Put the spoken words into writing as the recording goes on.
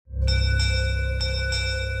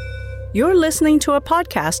You're listening to a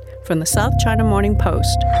podcast from the South China Morning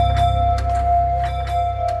Post.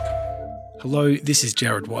 Hello, this is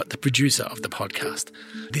Jared Watt, the producer of the podcast.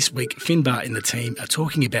 This week, Finbar and the team are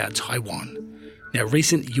talking about Taiwan. Now,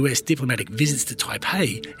 recent US diplomatic visits to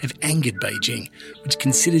Taipei have angered Beijing, which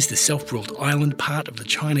considers the self-ruled island part of the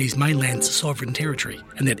Chinese mainland's sovereign territory,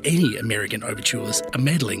 and that any American overtures are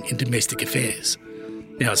meddling in domestic affairs.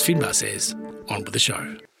 Now, as Finbar says, on with the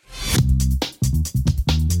show.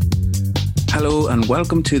 Hello and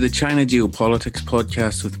welcome to the China Geopolitics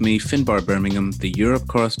podcast with me, Finbar Birmingham, the Europe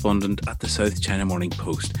correspondent at the South China Morning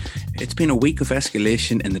Post. It's been a week of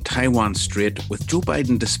escalation in the Taiwan Strait, with Joe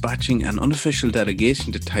Biden dispatching an unofficial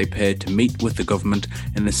delegation to Taipei to meet with the government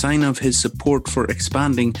in a sign of his support for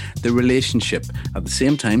expanding the relationship. At the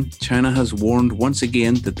same time, China has warned once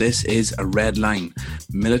again that this is a red line.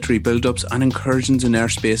 Military build-ups and incursions in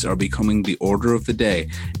airspace are becoming the order of the day.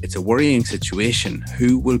 It's a worrying situation.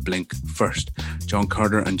 Who will blink first? John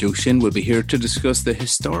Carter and Joe Shin will be here to discuss the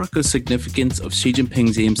historical significance of Xi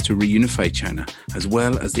Jinping's aims to reunify China, as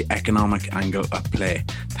well as the economic angle at play.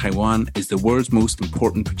 Taiwan is the world's most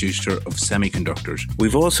important producer of semiconductors.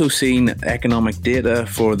 We've also seen economic data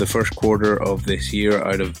for the first quarter of this year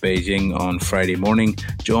out of Beijing on Friday morning.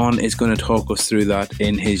 John is going to talk us through that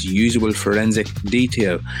in his usual forensic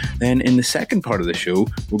detail. Then in the second part of the show,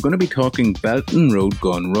 we're going to be talking Belt and Road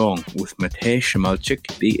gone wrong with Matej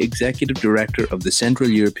Szymalczyk, the executive director of the Central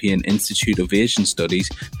European Institute of Asian Studies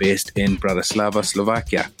based in Bratislava,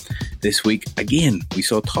 Slovakia. This week, again, we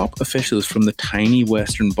saw top officials from the tiny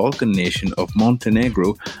Western Balkan nation of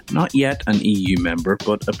Montenegro, not yet an EU member,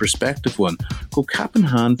 but a prospective one, go cap in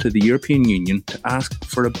hand to the European Union to ask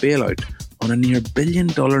for a bailout on a near $1 billion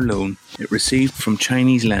loan it received from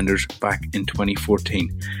Chinese lenders back in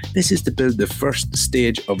 2014. This is to build the first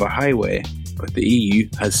stage of a highway, but the EU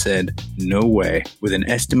has said no way. With an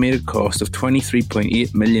estimated cost of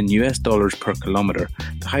 $23.8 million per kilometre,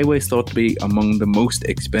 the highway is thought to be among the most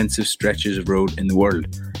expensive stretches of road in the world.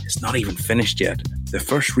 It's not even finished yet. The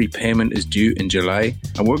first repayment is due in July,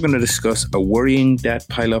 and we're going to discuss a worrying debt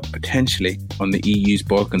pile-up potentially on the EU's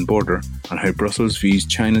Balkan border and how Brussels views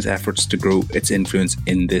China's efforts to grow its influence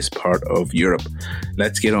in this part of Europe.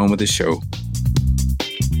 Let's get on with the show.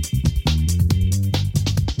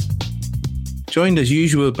 Joined as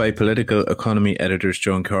usual by political economy editors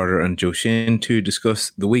John Carter and Joe Shin to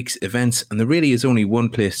discuss the week's events. And there really is only one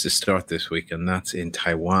place to start this week, and that's in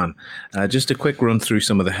Taiwan. Just a quick run through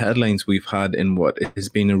some of the headlines we've had in what has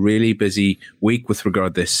been a really busy week with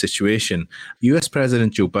regard to this situation. US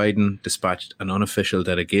President Joe Biden dispatched an unofficial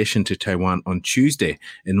delegation to Taiwan on Tuesday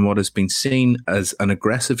in what has been seen as an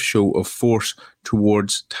aggressive show of force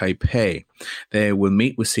towards Taipei. They will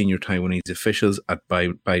meet with senior Taiwanese officials at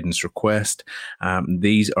Biden's request.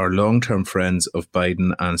 These are long-term friends of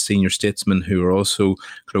Biden and senior statesmen who are also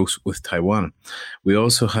close with Taiwan. We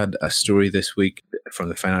also had a story this week from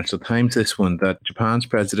the Financial Times, this one, that Japan's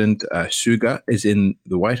President Suga is in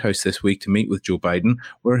the White House this week to meet with Joe Biden,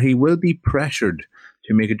 where he will be pressured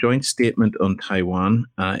to make a joint statement on Taiwan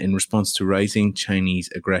in response to rising Chinese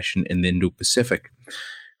aggression in the Indo-Pacific.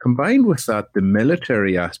 Combined with that, the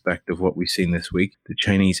military aspect of what we've seen this week, the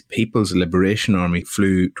Chinese People's Liberation Army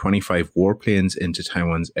flew 25 warplanes into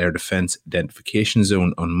Taiwan's air defense identification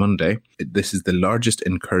zone on Monday. This is the largest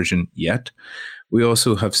incursion yet. We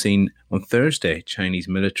also have seen on Thursday, Chinese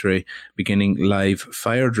military beginning live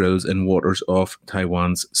fire drills in waters off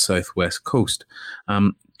Taiwan's southwest coast.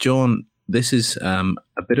 John, this is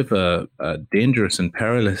a bit of a dangerous and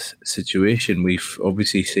perilous situation. We've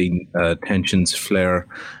obviously seen tensions flare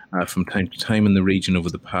from time to time in the region over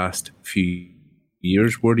the past few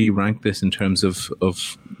years. Where do you rank this in terms of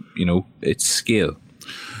its scale?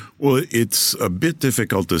 Well, it's a bit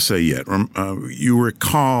difficult to say yet. You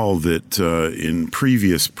recall that in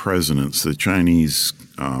previous presidents, the Chinese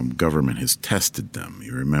government has tested them.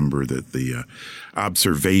 You remember that the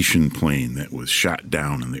observation plane that was shot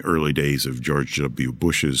down in the early days of George W.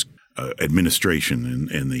 Bush's administration,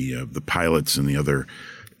 and the pilots and the other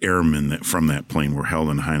airmen from that plane were held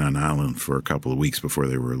on Hainan Island for a couple of weeks before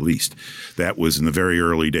they were released. That was in the very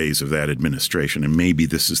early days of that administration, and maybe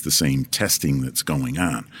this is the same testing that's going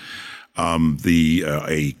on. A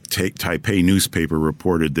Taipei newspaper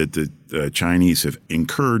reported that the Chinese have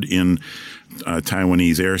incurred in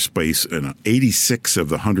Taiwanese airspace in 86 of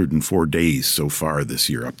the 104 days so far this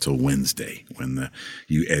year, up till Wednesday, when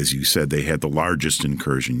as you said, they had the largest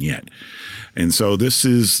incursion yet. And so this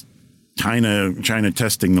is China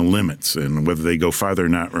testing the limits, and whether they go farther or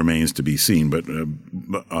not remains to be seen. But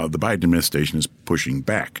the Biden administration is pushing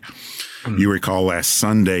back. You recall last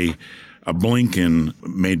Sunday, Blinken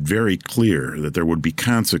made very clear that there would be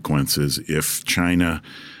consequences if China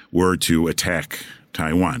were to attack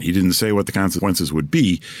Taiwan. He didn't say what the consequences would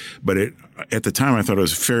be, but at the time I thought it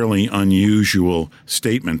was a fairly unusual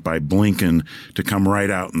statement by Blinken to come right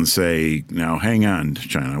out and say, now hang on,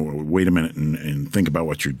 China, wait a minute and think about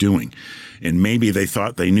what you're doing. And maybe they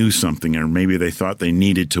thought they knew something, or maybe they thought they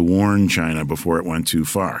needed to warn China before it went too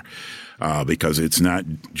far. Because it's not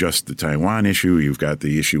just the Taiwan issue. You've got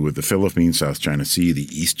the issue with the Philippines, South China Sea, the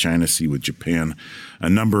East China Sea with Japan, a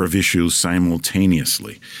number of issues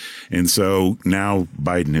simultaneously. And so now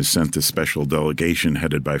Biden has sent this special delegation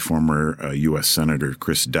headed by former U.S. Senator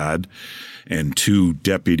Chris Dodd and 2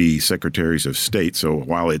 deputy secretaries of state. So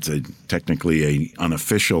while it's technically an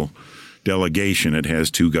unofficial delegation, it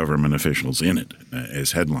has 2 government officials in it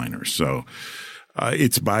as headliners. So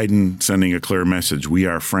it's Biden sending a clear message. We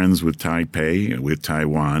are friends with Taipei, with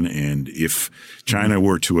Taiwan, and if China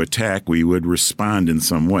were to attack, we would respond in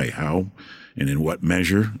some way. How and in what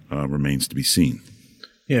measure remains to be seen.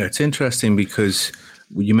 Yeah, it's interesting because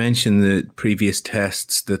you mentioned the previous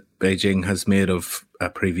tests that Beijing has made of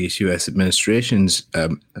previous U.S. administrations. I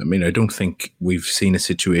don't think we've seen a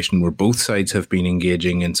situation where both sides have been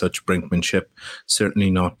engaging in such brinkmanship, certainly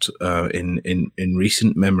not in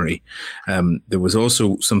recent memory. There was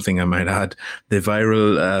also something I might add, the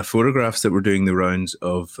viral photographs that were doing the rounds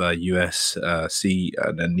of U.S. Sea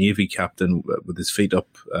and Navy captain with his feet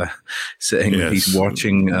up, saying that he's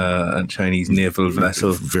watching a Chinese naval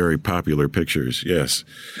vessel. Very popular pictures, yes.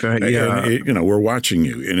 Yeah. And we're watching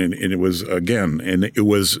you. And it was, again, and it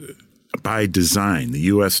was by design. The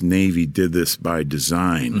U.S. Navy did this by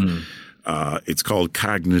design. It's called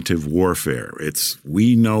cognitive warfare.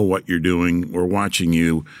 We know what you're doing. We're watching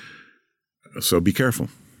you. So be careful.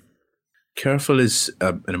 Careful is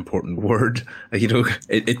an important word.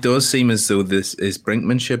 It does seem as though this is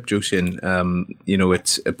brinkmanship, Joshin.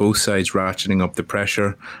 It's both sides ratcheting up the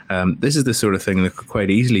pressure. This is the sort of thing that could quite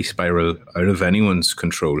easily spiral out of anyone's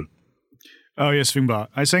control. Oh, yes, Finbar.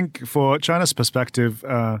 I think for China's perspective,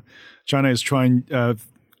 China is trying,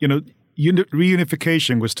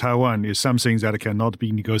 reunification with Taiwan is something that cannot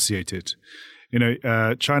be negotiated.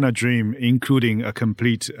 China dream, including a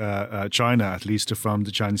complete China, at least from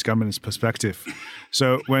the Chinese government's perspective.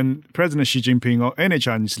 So when President Xi Jinping or any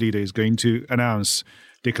Chinese leader is going to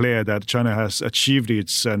declare that China has achieved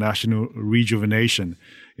its national rejuvenation,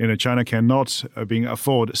 China cannot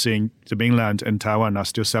afford seeing the mainland and Taiwan are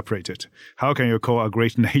still separated. How can you call a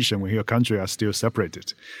great nation when your country are still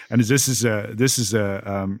separated? And this is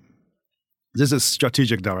a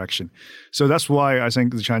strategic direction. So that's why I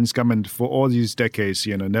think the Chinese government for all these decades,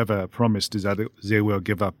 never promised that they will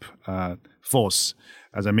give up force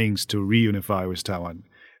as a means to reunify with Taiwan.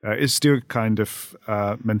 It's still kind of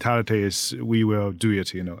mentality is we will do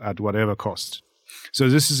it, at whatever cost. So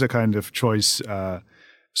this is a kind of choice,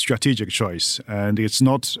 strategic choice, and it's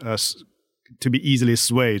not to be easily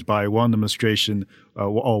swayed by one administration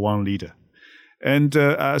or one leader. And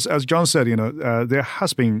as John said, there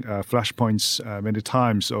has been flashpoints many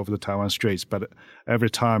times over the Taiwan Straits, but every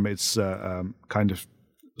time it's kind of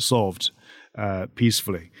solved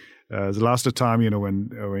peacefully. The last time,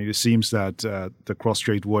 when it seems that the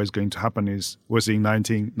cross-strait war is going to happen was in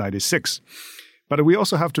 1996. But we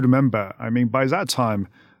also have to remember, by that time,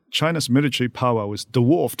 China's military power was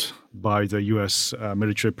dwarfed by the U.S.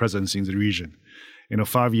 Military presence in the region.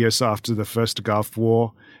 5 years after the first Gulf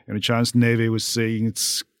War, China's Navy was saying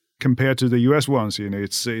it's compared to the U.S. ones,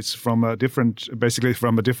 it's from a different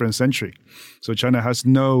century. So China has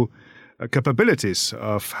no capabilities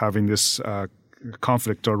of having this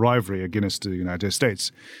conflict or rivalry against the United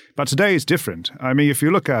States. But today is different. If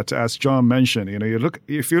you look at, as John mentioned,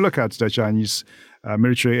 if you look at the Chinese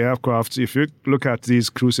military aircraft, if you look at these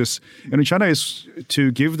cruises, China is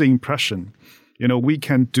to give the impression, we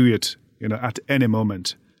can do it, at any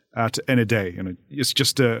moment, at any day. It's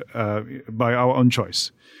just by our own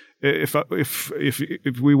choice. If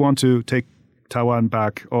we want to take Taiwan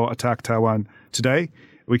back or attack Taiwan today,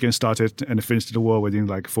 we can start it and finish the war within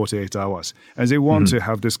 48 hours. And they want to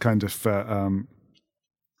have this kind of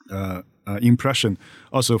impression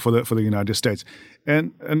also for the United States.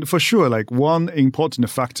 And for sure, one important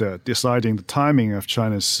factor deciding the timing of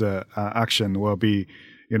China's action will be,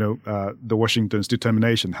 the Washington's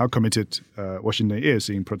determination, how committed Washington is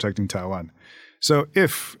in protecting Taiwan. So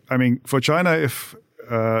for China, if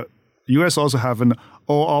U.S. also have an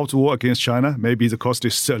all-out war against China, maybe the cost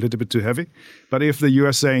is a little bit too heavy. But if the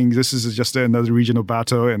U.S. saying this is just another regional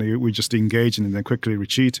battle and we just engage and then quickly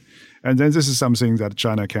retreat, and then this is something that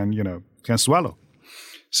China can swallow.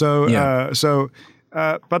 So,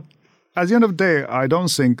 but at the end of the day, I don't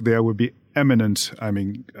think there will be imminent,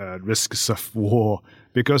 risks of war,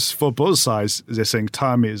 because for both sides, they think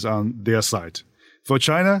time is on their side. For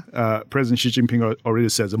China, President Xi Jinping already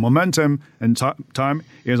said the momentum and time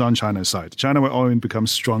is on China's side. China will only become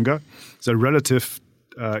stronger. The relative,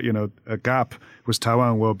 gap with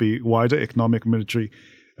Taiwan will be wider, economic, military.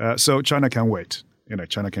 So China can wait.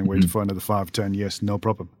 China can wait for another 5-10 years, no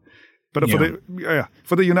problem. But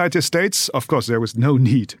for the United States, of course, there was no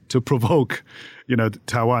need to provoke,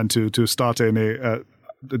 Taiwan to start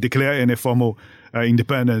declare any formal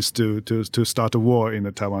independence to start a war in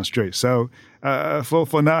the Taiwan Strait. So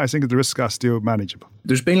for now, I think the risks are still manageable.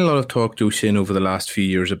 There's been a lot of talk, Zhou Xin, over the last few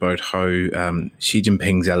years about how Xi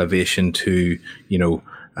Jinping's elevation to, Deng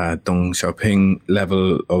Xiaoping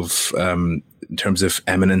level of, in terms of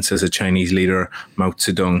eminence as a Chinese leader, Mao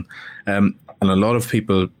Zedong, and a lot of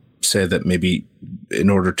people say that maybe in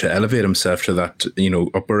order to elevate himself to that,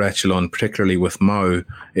 upper echelon, particularly with Mao,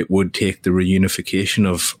 it would take the reunification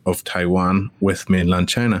of Taiwan with mainland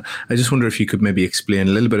China. I just wonder if you could maybe explain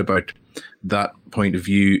a little bit about that point of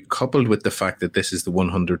view, coupled with the fact that this is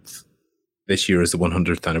this year is the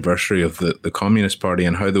 100th anniversary of the Communist Party,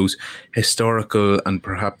 and how those historical and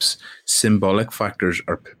perhaps symbolic factors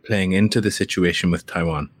are playing into the situation with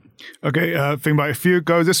Taiwan. Okay, Finbar, if you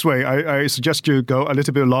go this way, I suggest you go a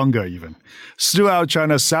little bit longer even. Throughout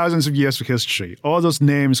China's thousands of years of history, all those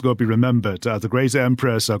names will be remembered as the great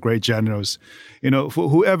emperors or great generals.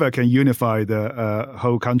 Whoever can unify the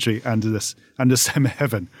whole country under the same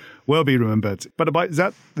heaven will be remembered. But by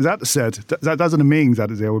that said, that doesn't mean that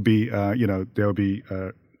there will be,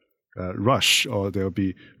 rush or there will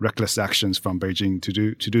be reckless actions from Beijing to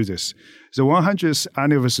do this. The 100th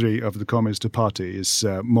anniversary of the Communist Party is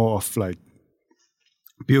more of like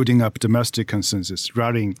building up domestic consensus,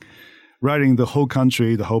 rallying the whole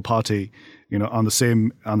country, the whole party, on the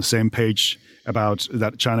same page about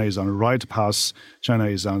that China is on the right path, China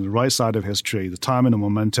is on the right side of history, the time and the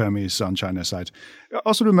momentum is on China's side.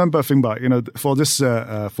 Also remember, Finbar, for this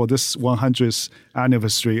 100th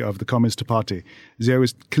anniversary of the Communist Party, there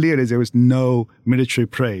was no military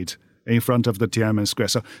parade in front of the Tiananmen Square.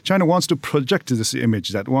 So China wants to project this image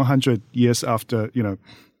that 100 years after,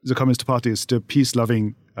 the Communist Party is still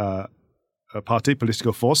peace-loving party,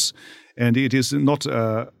 political force, and it is not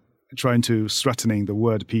trying to threatening the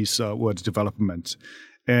word peace, word development.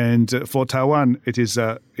 And for Taiwan, it is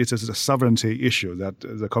a sovereignty issue that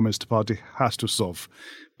the Communist Party has to solve.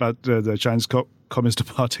 But the Chinese Communist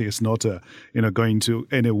Party is not, going to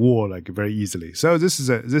any war like very easily. So this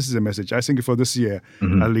is a message. I think for this year,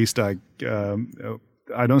 at least, I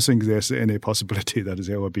don't think there's any possibility that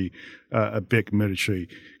there will be a big military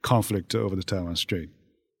conflict over the Taiwan Strait.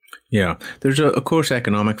 Yeah, there's of course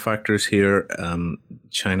economic factors here.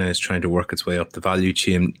 China is trying to work its way up the value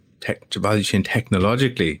chain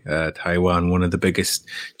technologically. Taiwan, one of the biggest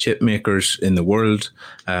chip makers in the world.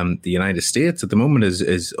 The United States at the moment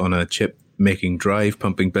is on a chip making drive,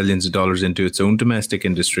 pumping billions of dollars into its own domestic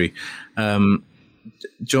industry.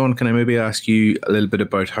 John, can I maybe ask you a little bit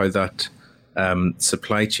about how that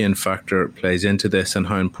supply chain factor plays into this and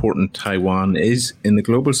how important Taiwan is in the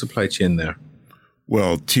global supply chain there?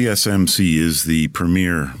 Well, TSMC is the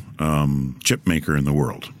premier chip maker in the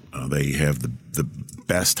world. They have the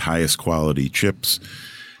best, highest quality chips,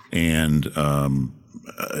 and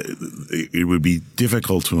it would be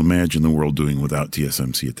difficult to imagine the world doing without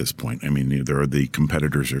TSMC at this point. I mean, there are the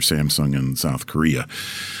competitors are Samsung and South Korea.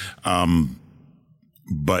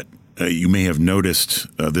 But you may have noticed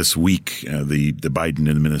this week the Biden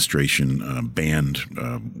administration banned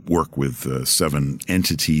work with 7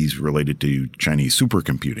 entities related to Chinese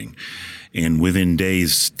supercomputing. And within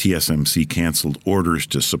days, TSMC canceled orders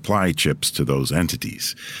to supply chips to those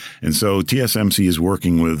entities. And so TSMC is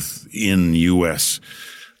working within U.S.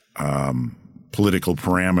 Political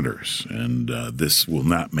parameters, and this will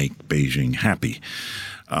not make Beijing happy.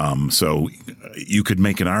 So you could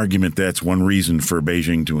make an argument that's one reason for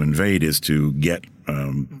Beijing to invade is to get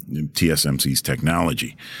TSMC's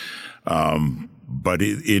technology. But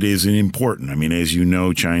it is important. I mean, as you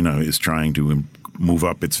know, China is trying to move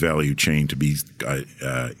up its value chain to be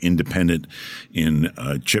independent in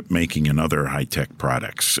chip making and other high tech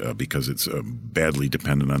products because it's badly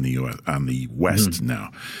dependent on the West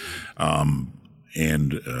now.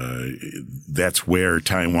 And that's where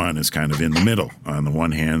Taiwan is kind of in the middle. On the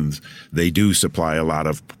one hand, they do supply a lot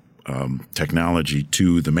of technology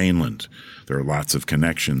to the mainland. There are lots of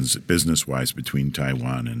connections business-wise between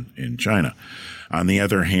Taiwan and China. On the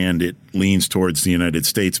other hand, it leans towards the United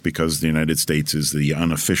States because the United States is the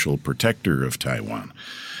unofficial protector of Taiwan.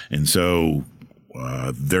 And so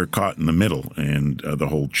they're caught in the middle, and the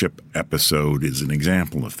whole chip episode is an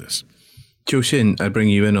example of this. Joe-Shin, I'll bring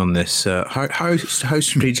you in on this. How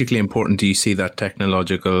strategically important do you see that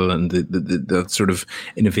technological and the sort of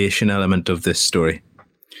innovation element of this story?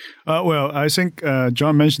 Well, I think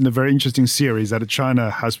John mentioned a very interesting series that China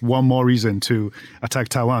has one more reason to attack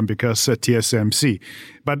Taiwan because TSMC.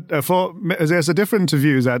 But there's a different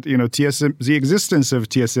view that the existence of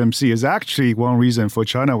TSMC is actually one reason for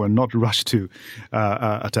China will not rush to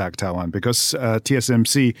attack Taiwan, because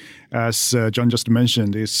TSMC, as John just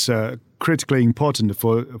mentioned, is critically important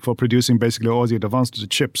for producing basically all the advanced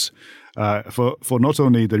chips for not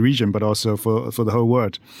only the region but also for the whole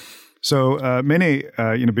world. So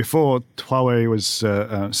before Huawei was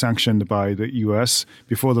sanctioned by the U.S.,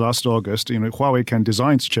 before the last August, Huawei can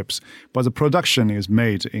design chips, but the production is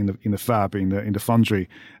made in the fab, in the foundry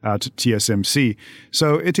at TSMC.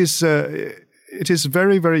 So it is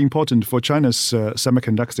very, very important for China's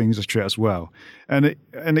semiconductor industry as well. And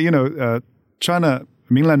China.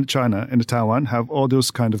 Mainland China and Taiwan have all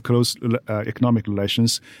those kind of close economic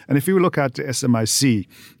relations. And if you look at SMIC,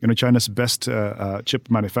 China's best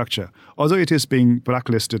chip manufacturer, although it is being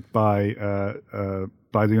blacklisted by the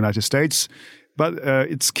United States, but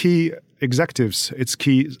its key executives, its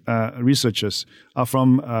key researchers are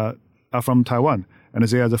from Taiwan, and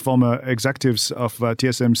they are the former executives of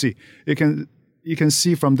TSMC. You can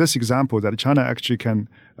see from this example that China actually can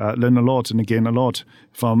learn a lot and gain a lot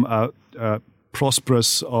from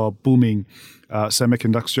prosperous or booming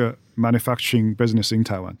semiconductor manufacturing business in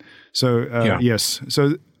Taiwan. So yes.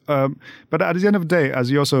 So, but at the end of the day, as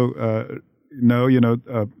you also know,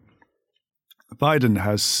 Biden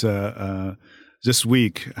has this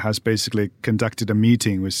week has basically conducted a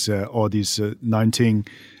meeting with all these 19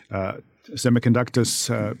 semiconductors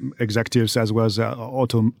executives as well as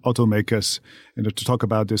automakers, to talk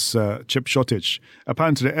about this chip shortage.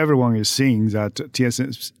 Apparently, everyone is seeing that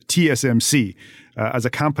TSMC as a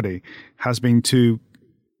company has been to,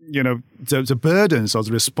 the burdens or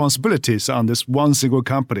the responsibilities on this one single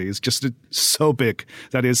company is just so big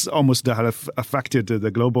that it's almost have affected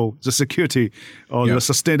the security or the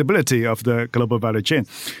sustainability of the global value chain.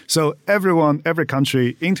 So every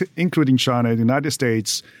country, including China, the United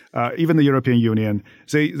States, even the European Union,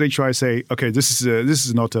 they try to say, okay, this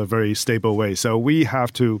is not a very stable way. So we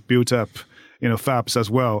have to build up fabs as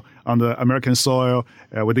well on the American soil,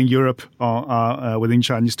 within Europe, or within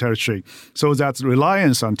Chinese territory, so that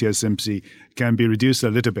reliance on TSMC can be reduced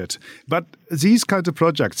a little bit. But these kind of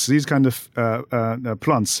projects, these kind of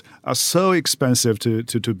plants are so expensive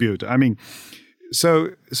to build. I mean, so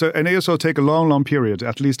and they also take a long period,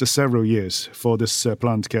 at least several years, for this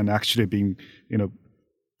plant can actually be,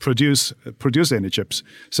 produce any chips.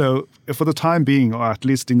 So for the time being, or at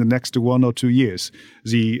least in the next 1 or 2 years,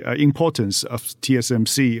 the importance of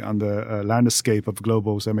TSMC on the landscape of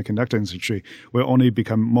global semiconductor industry will only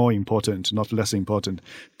become more important, not less important.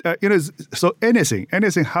 So anything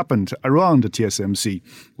happened around the TSMC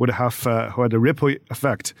would have had a ripple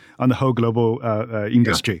effect on the whole global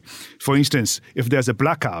industry. For instance, if there's a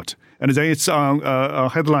blackout, and then it's on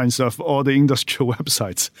headlines of all the industrial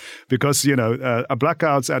websites, because a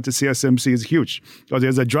blackout at the TSMC is huge, or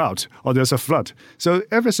there's a drought, or there's a flood. So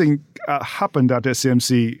everything happened at TSMC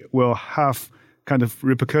will have kind of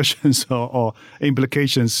repercussions or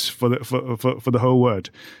implications for the whole world.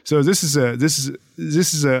 So this is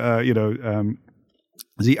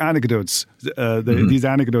the anecdotes. These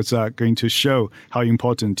anecdotes are going to show how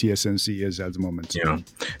important TSMC is at the moment. Yeah,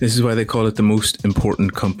 this is why they call it the most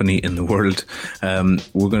important company in the world.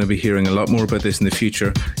 We're going to be hearing a lot more about this in the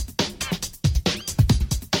future.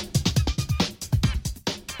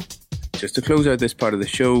 Just to close out this part of the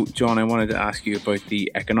show, John, I wanted to ask you about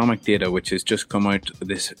the economic data, which has just come out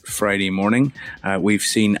this Friday morning. We've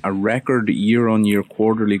seen a record year-on-year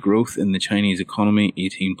quarterly growth in the Chinese economy,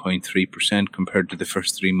 18.3% compared to the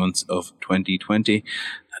first 3 months of 2020.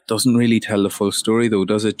 That doesn't really tell the full story, though,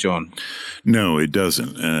 does it, John? No, it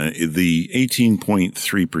doesn't. The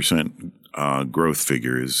 18.3% growth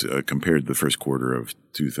figure is compared to the first quarter of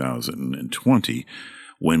 2020,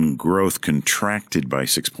 when growth contracted by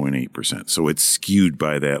 6.8%. So it's skewed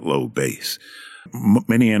by that low base.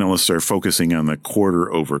 Many analysts are focusing on the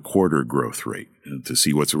quarter-over-quarter growth rate to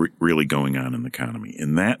see what's really going on in the economy.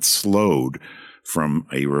 And that slowed from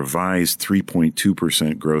a revised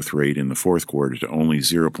 3.2% growth rate in the fourth quarter to only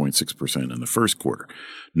 0.6% in the first quarter.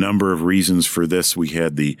 Number of reasons for this. We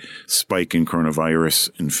had the spike in coronavirus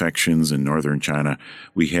infections in northern China.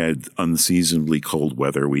 We had unseasonably cold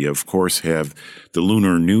weather. We, of course, have the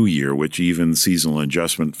Lunar New Year, which even seasonal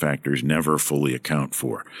adjustment factors never fully account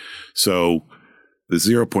for. So The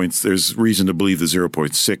 0 points, there's reason to believe the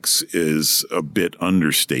 0.6 is a bit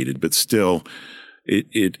understated, but still,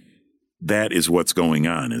 that is what's going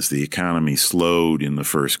on, is the economy slowed in the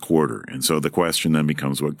first quarter. And so the question then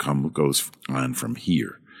becomes what goes on from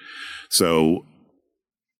here. So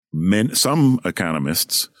some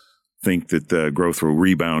economists think that the growth will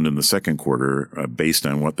rebound in the second quarter based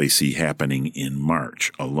on what they see happening in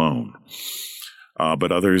March alone.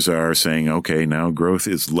 But others are saying, okay, now growth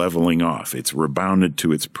is leveling off. It's rebounded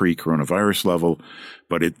to its pre-coronavirus level,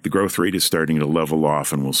 but the growth rate is starting to level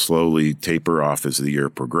off and will slowly taper off as the year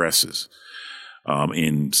progresses.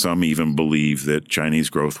 And some even believe that Chinese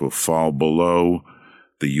growth will fall below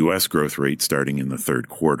the U.S. growth rate starting in the third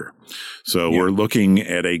quarter. So we're looking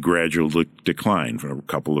at a gradual decline for a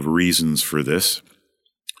couple of reasons for this.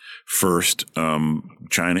 First,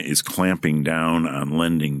 China is clamping down on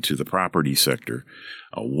lending to the property sector,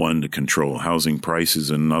 one to control housing prices,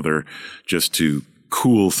 and another just to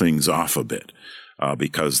cool things off a bit,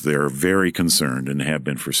 because they're very concerned and have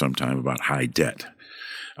been for some time about high debt.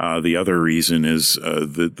 The other reason is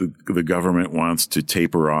the government wants to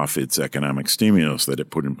taper off its economic stimulus that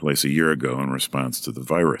it put in place a year ago in response to the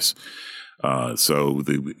virus. So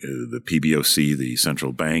the PBOC, the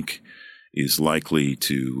central bank, is likely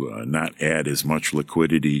to not add as much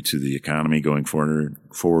liquidity to the economy going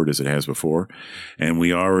forward as it has before. And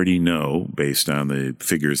we already know, based on the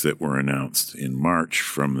figures that were announced in March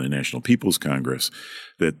from the National People's Congress,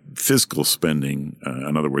 that fiscal spending,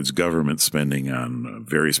 in other words, government spending on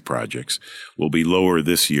various projects, will be lower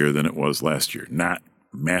this year than it was last year. Not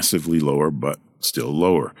massively lower, but still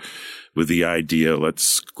lower, with the idea,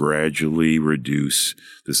 let's gradually reduce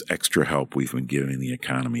this extra help we've been giving the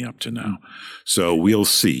economy up to now. So we'll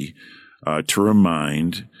see. To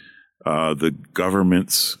remind, the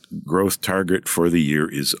government's growth target for the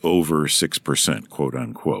year is over 6%, quote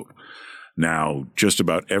unquote. Now, just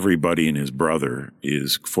about everybody and his brother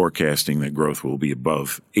is forecasting that growth will be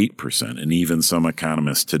above 8%. And even some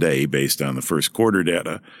economists today, based on the first quarter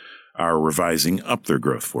data, are revising up their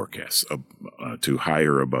growth forecasts to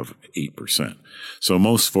higher above 8%. So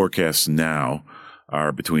most forecasts now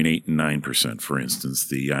are between 8 and 9%. For instance,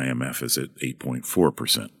 the IMF is at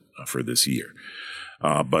 8.4% for this year.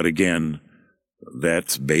 But again,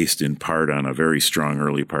 that's based in part on a very strong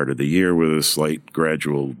early part of the year with a slight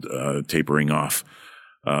gradual tapering off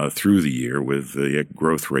through the year, with the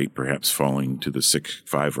growth rate perhaps falling to the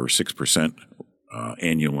 5 or 6%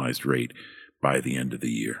 annualized rate by the end of the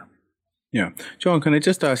year. Yeah. John, can I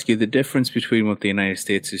just ask you the difference between what the United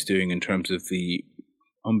States is doing in terms of the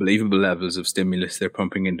unbelievable levels of stimulus they're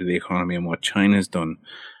pumping into the economy and what China's done?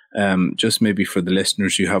 Just maybe for the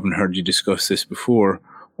listeners who haven't heard you discuss this before,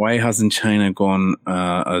 why hasn't China gone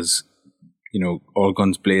as, all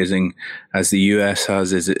guns blazing as the US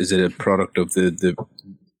has? Is it a product of the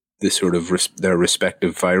sort of their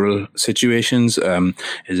respective viral situations?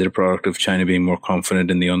 Is it a product of China being more confident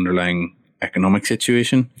in the underlying economic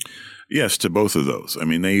situation? Yes, to both of those. I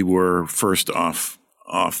mean, they were first off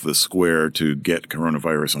the square to get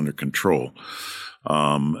coronavirus under control.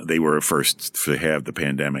 They were first to have the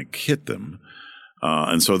pandemic hit them.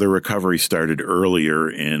 And so the recovery started earlier,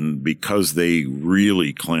 and because they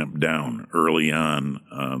really clamped down early on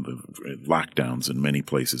the lockdowns in many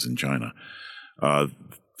places in China,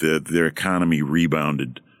 their economy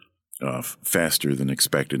rebounded faster than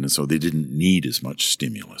expected, and so they didn't need as much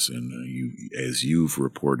stimulus. And as you've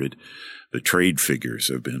reported, the trade figures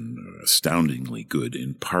have been astoundingly good,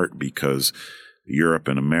 in part because Europe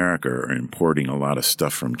and America are importing a lot of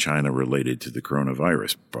stuff from China related to the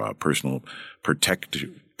coronavirus, personal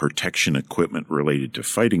protection equipment related to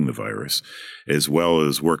fighting the virus, as well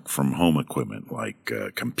as work-from-home equipment like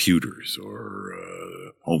computers or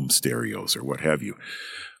home stereos or what have you.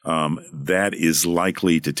 That is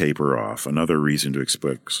likely to taper off. Another reason to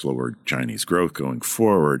expect slower Chinese growth going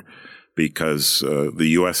forward, because the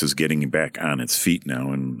U.S. is getting back on its feet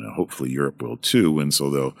now, and hopefully Europe will too, and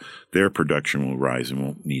so their production will rise and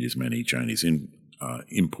won't need as many Chinese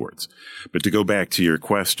imports. But to go back to your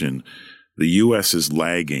question, the U.S. is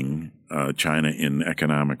lagging China in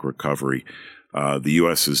economic recovery. The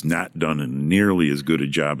U.S. has not done nearly as good a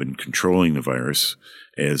job in controlling the virus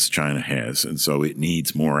as China has, and so it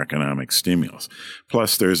needs more economic stimulus.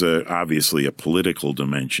 Plus, there's obviously a political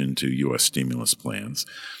dimension to U.S. stimulus plans.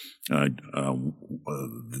 The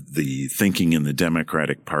thinking in the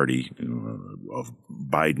Democratic Party of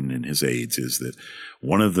Biden and his aides is that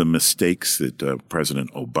one of the mistakes that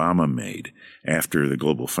President Obama made after the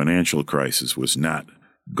global financial crisis was not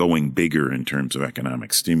going bigger in terms of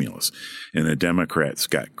economic stimulus. And the Democrats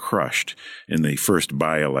got crushed in the first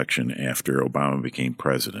by-election after Obama became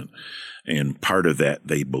president. And part of that,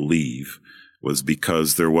 they believe, was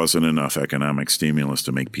because there wasn't enough economic stimulus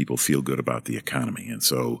to make people feel good about the economy. And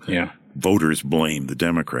so voters blamed the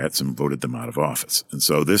Democrats and voted them out of office. And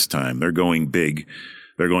so this time they're going big.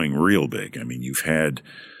 They're going real big. I mean, you've had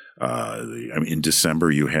in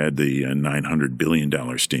December, you had the $900 billion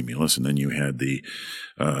stimulus, and then you had the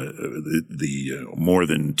more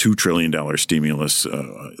than $2 trillion stimulus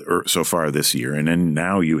so far this year. And then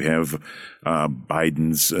now you have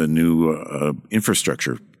Biden's new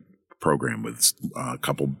infrastructure program with a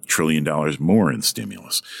couple $1 trillion more in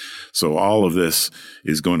stimulus. So all of this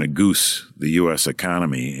is going to goose the U.S.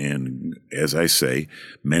 economy. And as I say,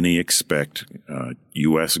 many expect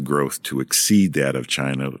U.S. growth to exceed that of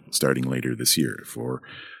China starting later this year for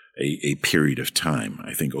a period of time.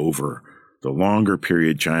 I think over the longer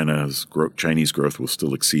period, Chinese growth will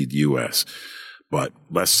still exceed U.S., but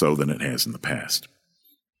less so than it has in the past.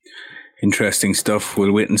 Interesting stuff.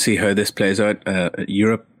 We'll wait and see how this plays out.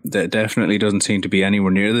 Europe definitely doesn't seem to be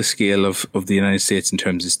anywhere near the scale of the United States in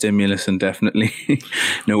terms of stimulus, and definitely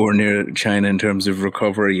nowhere near China in terms of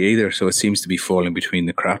recovery either. So it seems to be falling between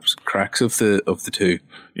the cracks of the two.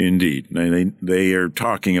 Indeed. They are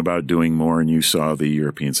talking about doing more, and you saw the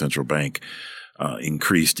European Central Bank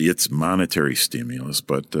increased its monetary stimulus,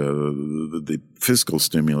 but the fiscal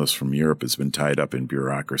stimulus from Europe has been tied up in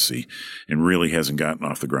bureaucracy and really hasn't gotten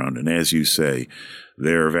off the ground. And as you say,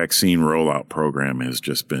 their vaccine rollout program has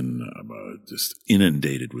just been just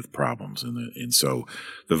inundated with problems. And so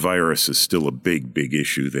the virus is still a big, big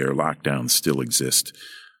issue there. Lockdowns still exist.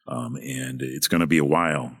 And it's going to be a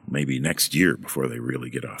while, maybe next year, before they really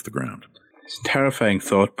get off the ground. It's a terrifying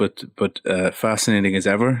thought, but fascinating as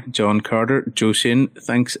ever. John Carter, Joe Shin,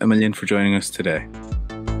 thanks a million for joining us today.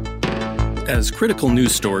 As critical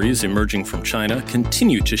news stories emerging from China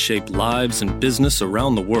continue to shape lives and business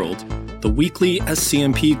around the world, the weekly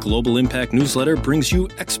SCMP Global Impact newsletter brings you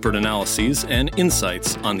expert analyses and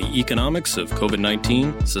insights on the economics of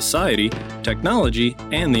COVID-19, society, technology,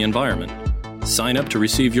 and the environment. Sign up to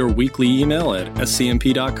receive your weekly email at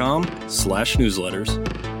scmp.com/newsletters.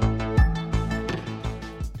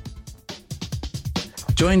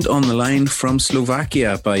 Joined on the line from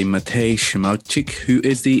Slovakia by Matej Šimálčik, who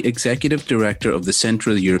is the Executive Director of the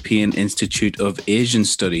Central European Institute of Asian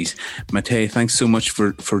Studies. Matej, thanks so much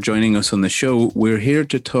for joining us on the show. We're here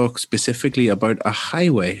to talk specifically about a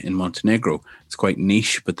highway in Montenegro. It's quite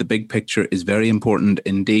niche, but the big picture is very important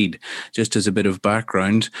indeed. Just as a bit of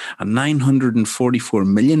background, a $944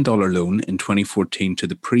 million loan in 2014 to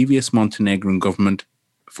the previous Montenegrin government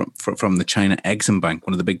from the China Exim Bank,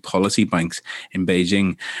 one of the big policy banks in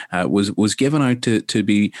Beijing, was given out to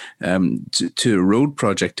a road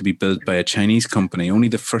project to be built by a Chinese company. Only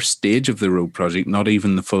the first stage of the road project, not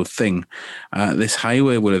even the full thing. This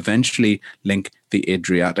highway will eventually link the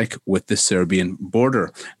Adriatic with the Serbian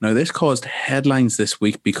border. Now, this caused headlines this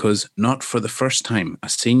week because, not for the first time, a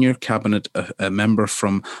senior cabinet member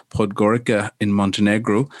from Podgorica in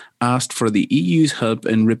Montenegro asked for the EU's help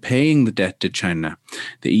in repaying the debt to China.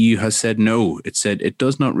 The EU has said no. It said it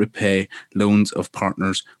does not repay loans of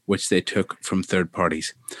partners which they took from third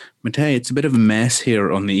parties. Matej, it's a bit of a mess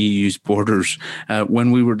here on the EU's borders.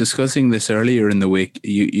 When we were discussing this earlier in the week,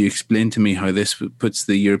 you explained to me how this puts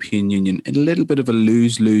the European Union in a little bit of a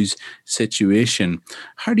lose-lose situation.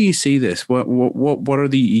 How do you see this? What are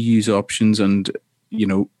the EU's options, and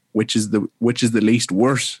which is the least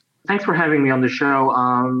worse? Thanks for having me on the show.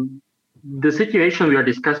 The situation we are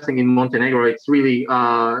discussing in Montenegro, it's really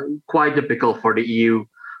quite difficult for the EU.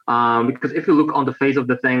 Because if you look on the face of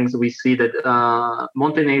the things, we see that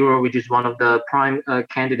Montenegro, which is one of the prime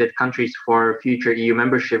candidate countries for future EU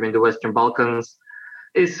membership in the Western Balkans,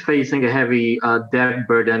 is facing a heavy debt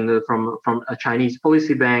burden from a Chinese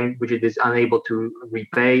policy bank, which it is unable to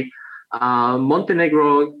repay.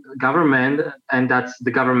 Montenegro government, and that's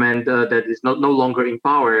the government that is no longer in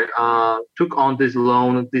power, took on this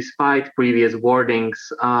loan despite previous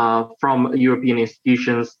warnings from European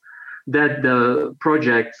institutions that the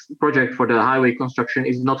project for the highway construction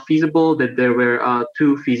is not feasible, that there were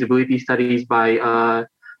two feasibility studies by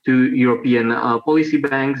two European policy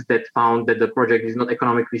banks that found that the project is not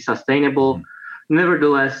economically sustainable.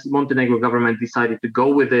 Nevertheless, Montenegro government decided to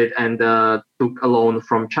go with it and took a loan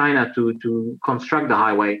from China to construct the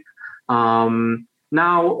highway.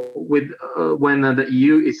 Now, when the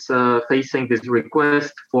EU is facing this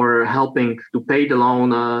request for helping to pay the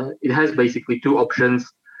loan, it has basically two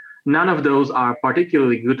options. None of those are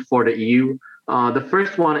particularly good for the EU. The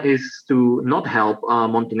first one is to not help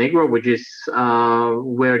Montenegro, which is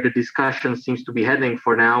where the discussion seems to be heading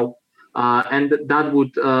for now. And that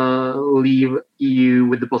would leave EU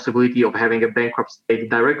with the possibility of having a bankrupt state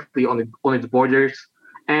directly on its borders,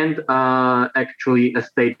 and actually a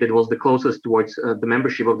state that was the closest towards the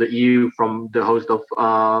membership of the EU from the host of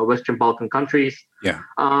Western Balkan countries. Yeah.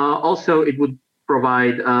 Also, it would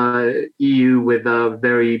provide EU with a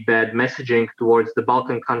very bad messaging towards the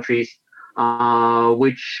Balkan countries,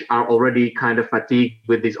 which are already kind of fatigued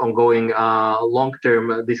with these ongoing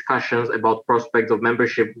long-term discussions about prospects of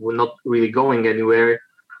membership not really going anywhere,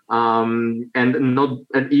 and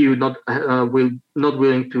EU not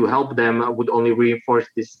willing to help them would only reinforce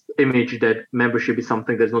this image that membership is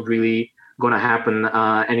something that's not really going to happen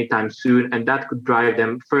anytime soon, and that could drive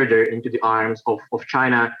them further into the arms of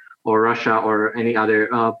China or Russia or any other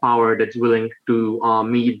power that's willing to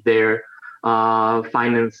meet their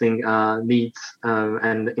financing needs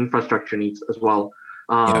and infrastructure needs as well.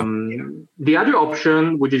 The other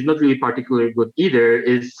option, which is not really particularly good either,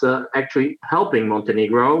 is actually helping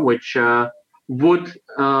Montenegro, which would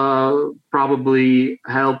probably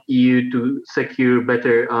help EU to secure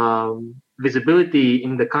better visibility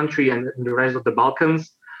in the country and in the rest of the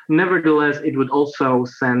Balkans. Nevertheless, it would also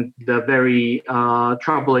send the very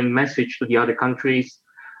troubling message to the other countries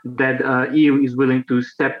that EU is willing to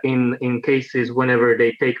step in cases whenever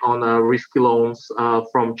they take on risky loans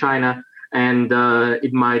from China, and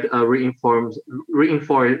it might reinforce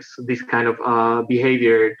this kind of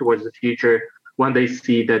behavior towards the future when they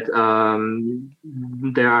see that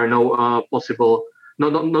there are no possible,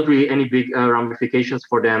 not really any big ramifications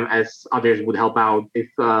for them, as others would help out if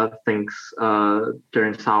things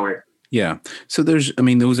turn sour. Yeah. So those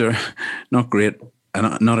are not great.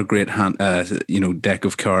 And not a great deck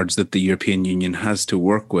of cards that the European Union has to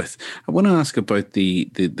work with. I want to ask about the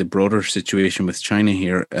broader situation with China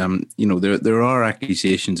here. There are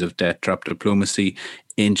accusations of debt trap diplomacy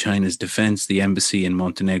in China's defense. The embassy in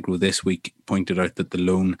Montenegro this week pointed out that the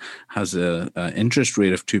loan has an interest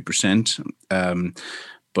rate of 2%.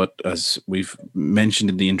 But as we've mentioned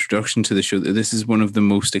in the introduction to the show, this is one of the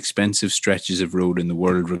most expensive stretches of road in the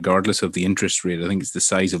world, regardless of the interest rate. I think it's the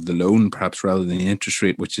size of the loan, perhaps, rather than the interest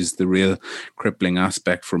rate, which is the real crippling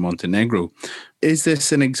aspect for Montenegro. Is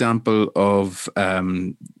this an example of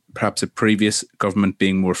perhaps a previous government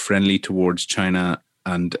being more friendly towards China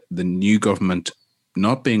and the new government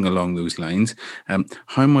not being along those lines?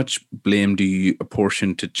 How much blame do you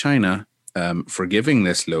apportion to China for giving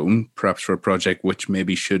this loan, perhaps for a project which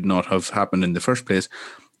maybe should not have happened in the first place?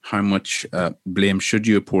 How much blame should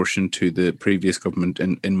you apportion to the previous government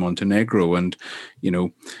in Montenegro? And,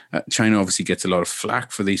 China obviously gets a lot of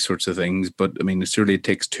flack for these sorts of things, but I mean, it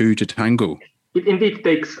takes two to tango. It indeed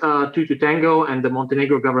takes two to tango, and the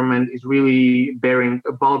Montenegro government is really bearing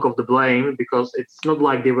a bulk of the blame, because it's not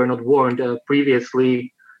like they were not warned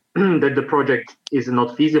previously that the project is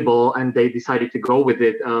not feasible, and they decided to go with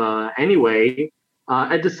it anyway.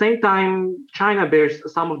 At the same time, China bears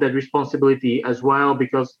some of that responsibility as well,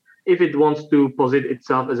 because if it wants to posit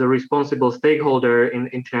itself as a responsible stakeholder in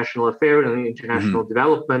international affairs and international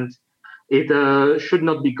development, it should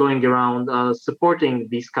not be going around supporting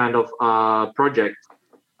these kind of projects.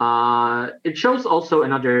 It shows also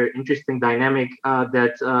another interesting dynamic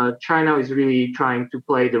that China is really trying to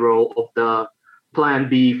play the role of the Plan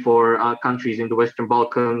B for countries in the Western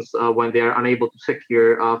Balkans when they are unable to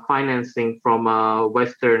secure financing from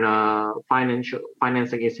Western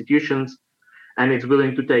financing institutions, and it's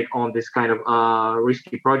willing to take on this kind of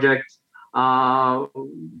risky projects.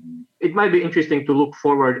 It might be interesting to look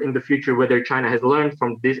forward in the future whether China has learned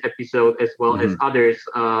from this episode as well as others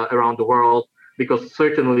around the world, because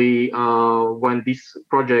certainly when these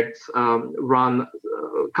projects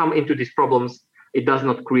come into these problems, it does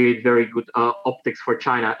not create very good optics for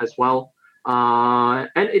China as well. And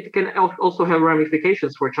it can also have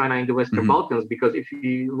ramifications for China in the Western Balkans, because if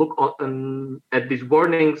you look at these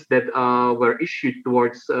warnings that were issued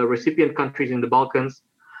towards recipient countries in the Balkans,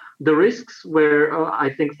 the risks were,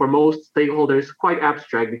 I think, for most stakeholders quite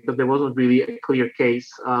abstract, because there wasn't really a clear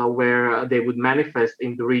case where they would manifest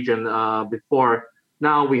in the region before.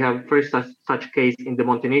 Now we have first such case in the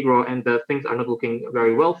Montenegro, and things are not looking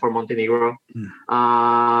very well for Montenegro.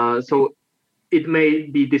 So it may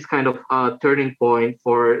be this kind of turning point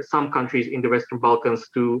for some countries in the Western Balkans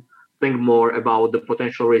to think more about the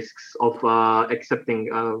potential risks of accepting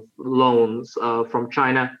loans from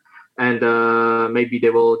China. And maybe they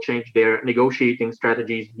will change their negotiating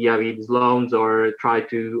strategies via these loans, or try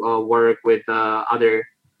to work with other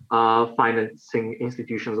financing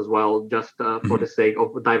institutions as well, just for the sake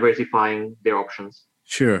of diversifying their options.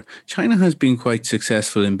 Sure. China has been quite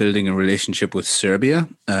successful in building a relationship with Serbia,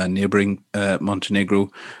 neighbouring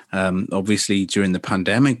Montenegro. Obviously, during the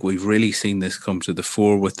pandemic, we've really seen this come to the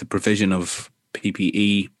fore with the provision of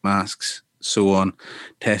PPE, masks, so on,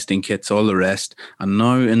 testing kits, all the rest. And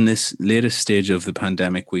now in this latest stage of the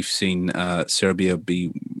pandemic, we've seen Serbia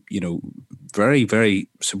be, very, very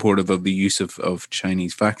supportive of the use of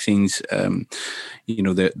Chinese vaccines.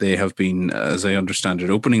 They have been, as I understand it,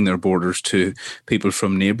 opening their borders to people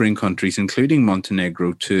from neighbouring countries, including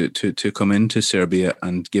Montenegro, to come into Serbia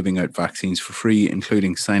and giving out vaccines for free,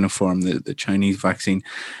 including Sinopharm, the Chinese vaccine.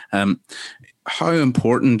 How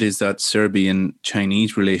important is that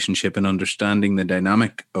Serbian-Chinese relationship in understanding the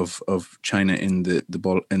dynamic of China in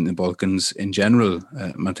the Balkans in general,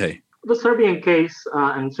 Matej? The Serbian case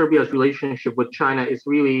and Serbia's relationship with China is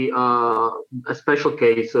really a special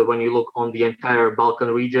case when you look on the entire Balkan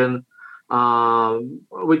region.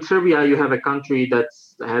 With Serbia, you have a country that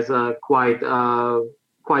has a quite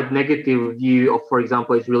negative view of, for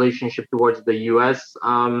example, its relationship towards the U.S.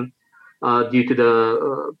 Due to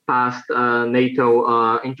the past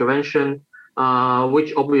NATO intervention.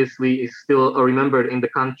 Which obviously is still remembered in the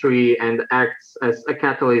country and acts as a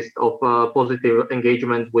catalyst of positive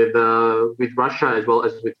engagement with Russia as well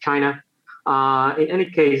as with China. In any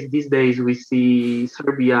case, these days we see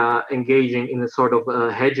Serbia engaging in a sort of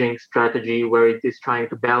hedging strategy where it is trying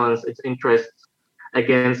to balance its interests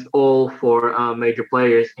against all four major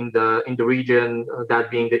players in the region,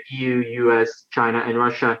 that being the EU, US, China, and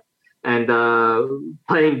Russia. And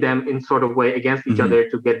playing them in sort of way against each other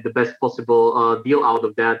to get the best possible deal out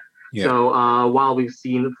of that. Yeah. So while we've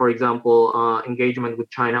seen, for example, engagement with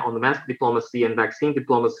China on the mask diplomacy and vaccine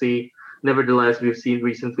diplomacy, nevertheless, we've seen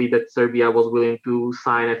recently that Serbia was willing to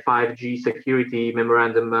sign a 5G security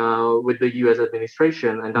memorandum with the U.S.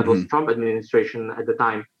 administration, and that was Trump administration at the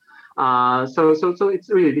time. So it's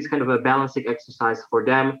really this kind of a balancing exercise for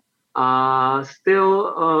them.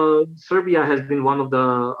 Still, Serbia has been one of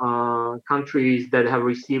the countries that have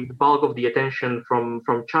received the bulk of the attention from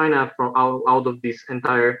China from out of this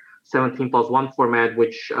entire 17+1 format,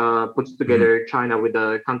 which puts together China with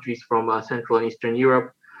the countries from Central and Eastern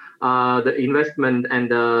Europe. The investment and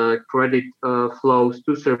the credit flows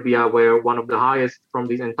to Serbia were one of the highest from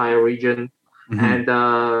this entire region. And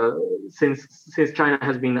since China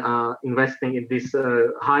has been investing in these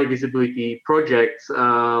high visibility projects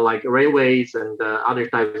like railways and other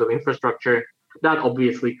types of infrastructure, that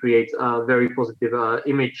obviously creates a very positive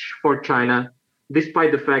image for China,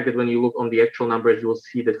 despite the fact that when you look on the actual numbers, you will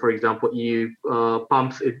see that, for example, EU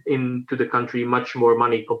pumps it into the country much more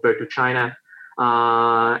money compared to China,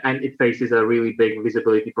 and it faces a really big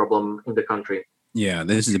visibility problem in the country. Yeah,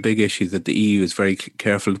 this is a big issue that the EU is very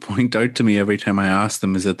careful to point out to me every time I ask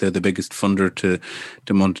them, is that they're the biggest funder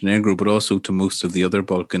to Montenegro, but also to most of the other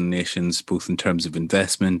Balkan nations, both in terms of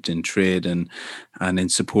investment, in trade and in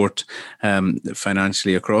support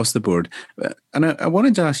financially across the board. And I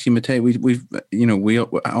wanted to ask you, Matej, we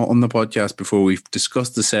on the podcast before, we've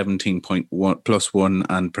discussed the 17+1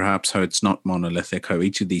 and perhaps how it's not monolithic, how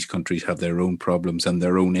each of these countries have their own problems and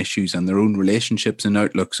their own issues and their own relationships and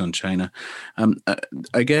outlooks on China.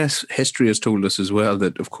 I guess history has told us as well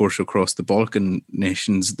that, of course, across the Balkan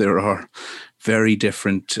nations, there are very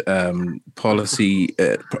different policy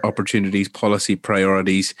opportunities, policy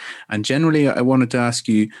priorities. And generally, I wanted to ask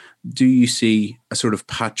you, do you see a sort of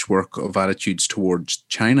patchwork of attitudes towards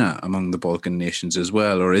China among the Balkan nations as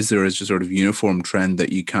well? Or is there a sort of uniform trend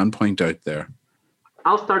that you can point out there?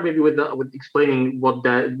 I'll start maybe with explaining what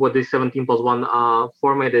the 17+1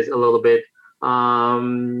 format is a little bit.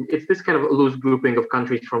 It's this kind of loose grouping of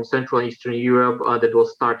countries from Central and Eastern Europe that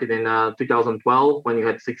was started in 2012 when you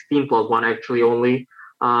had 16+1 actually only.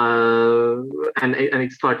 And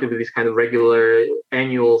it started with this kind of regular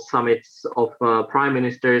annual summits of prime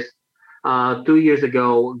ministers. 2 years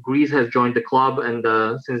ago, Greece has joined the club, and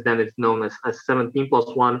since then it's known as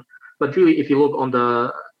 17+1. But really, if you look on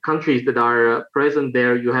the countries that are present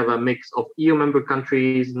there, you have a mix of EU member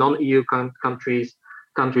countries, non-EU countries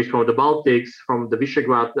from the Baltics, from the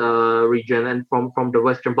Visegrad region, and from the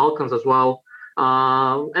Western Balkans as well.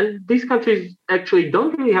 And these countries actually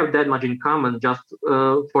don't really have that much in common, just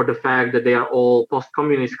for the fact that they are all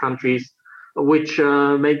post-communist countries, which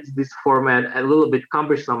makes this format a little bit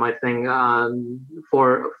cumbersome, I think,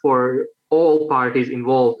 for all parties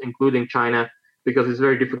involved, including China, because it's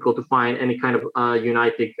very difficult to find any kind of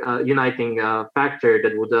uniting factor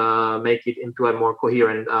that would make it into a more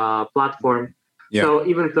coherent platform. Yeah. So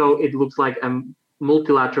even though it looks like a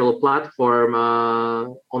multilateral platform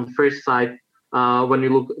on first sight, when you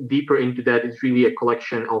look deeper into that, it's really a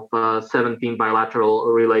collection of 17 bilateral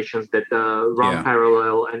relations that run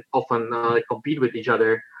parallel and often compete with each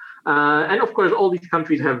other. And of course, all these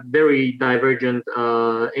countries have very divergent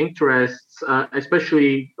interests,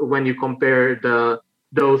 especially when you compare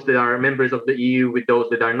those that are members of the EU with those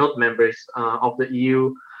that are not members of the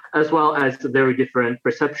EU, as well as very different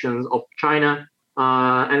perceptions of China.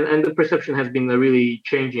 And the perception has been really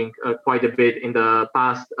changing quite a bit in the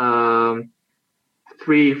past 3-4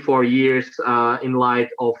 years in light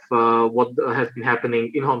of what has been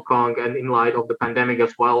happening in Hong Kong and in light of the pandemic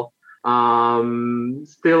as well.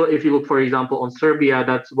 Still, if you look, for example, on Serbia,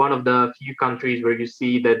 that's one of the few countries where you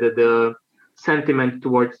see that the sentiment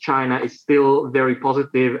towards China is still very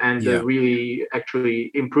positive and really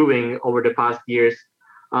actually improving over the past years.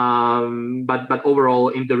 But overall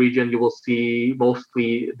in the region, you will see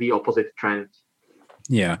mostly the opposite trend.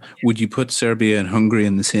 Yeah. Would you put Serbia and Hungary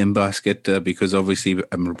in the same basket? Because obviously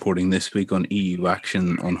I'm reporting this week on EU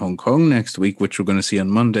action on Hong Kong next week, which we're going to see on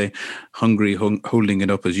Monday. Hungary holding it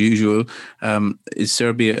up as usual. Is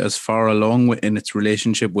Serbia as far along in its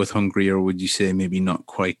relationship with Hungary, or would you say maybe not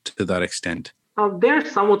quite to that extent? They're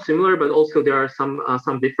somewhat similar, but also there are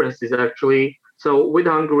some differences actually. So with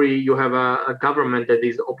Hungary, you have a government that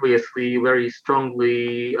is obviously very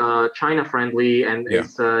strongly China-friendly and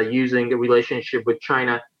is using a relationship with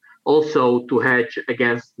China also to hedge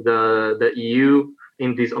against the EU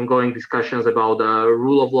in these ongoing discussions about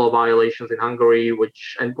rule of law violations in Hungary,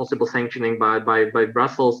 and possible sanctioning by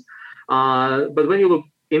Brussels. But when you look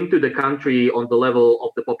into the country on the level of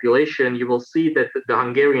the population, you will see that the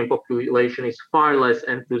Hungarian population is far less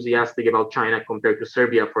enthusiastic about China compared to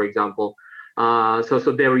Serbia, for example.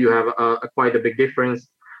 So there you have quite a big difference.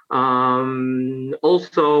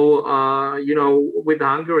 Also, with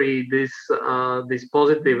Hungary, this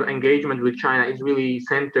positive engagement with China is really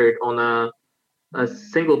centered on a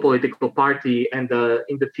single political party. And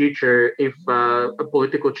in the future, if a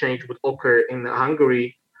political change would occur in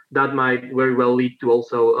Hungary, that might very well lead to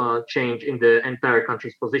also change in the entire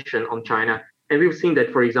country's position on China. And we've seen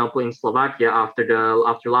that, for example, in Slovakia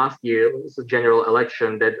after last year's general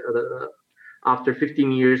election, that after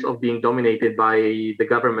 15 years of being dominated by the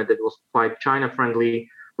government that was quite China-friendly,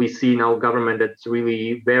 we see now a government that's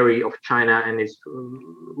really wary of China and is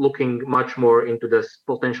looking much more into the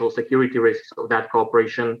potential security risks of that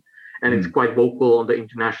cooperation. And it's quite vocal on the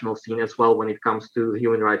international scene as well when it comes to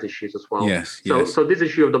human rights issues as well. So this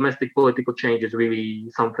issue of domestic political change is really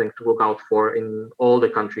something to look out for in all the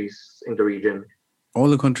countries in the region. All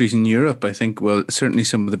the countries in Europe, I think, well, certainly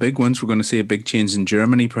some of the big ones. We're going to see a big change in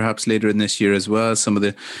Germany perhaps later in this year as well. Some of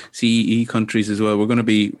the CEE countries as well. We're going to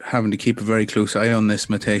be having to keep a very close eye on this,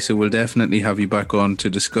 Matej. So we'll definitely have you back on to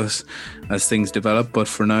discuss as things develop. But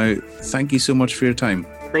for now, thank you so much for your time.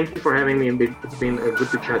 Thank you for having me. It's been good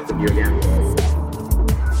to chat with you again.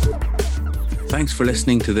 Thanks for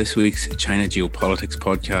listening to this week's China Geopolitics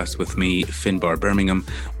podcast with me, Finbar Birmingham.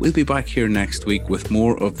 We'll be back here next week with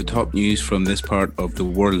more of the top news from this part of the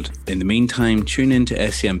world. In the meantime, tune in to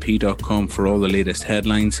scmp.com for all the latest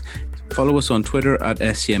headlines. Follow us on Twitter at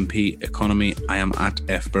SCMP Economy. I am at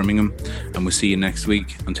FBirmingham, and we'll see you next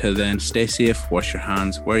week. Until then, stay safe, wash your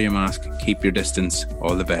hands, wear your mask, keep your distance.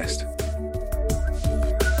 All the best.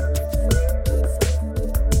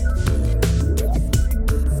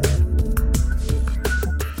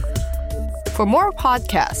 For more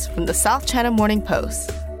podcasts from the South China Morning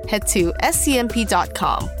Post, head to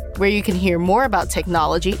scmp.com, where you can hear more about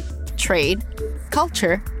technology, trade,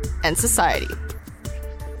 culture, and society.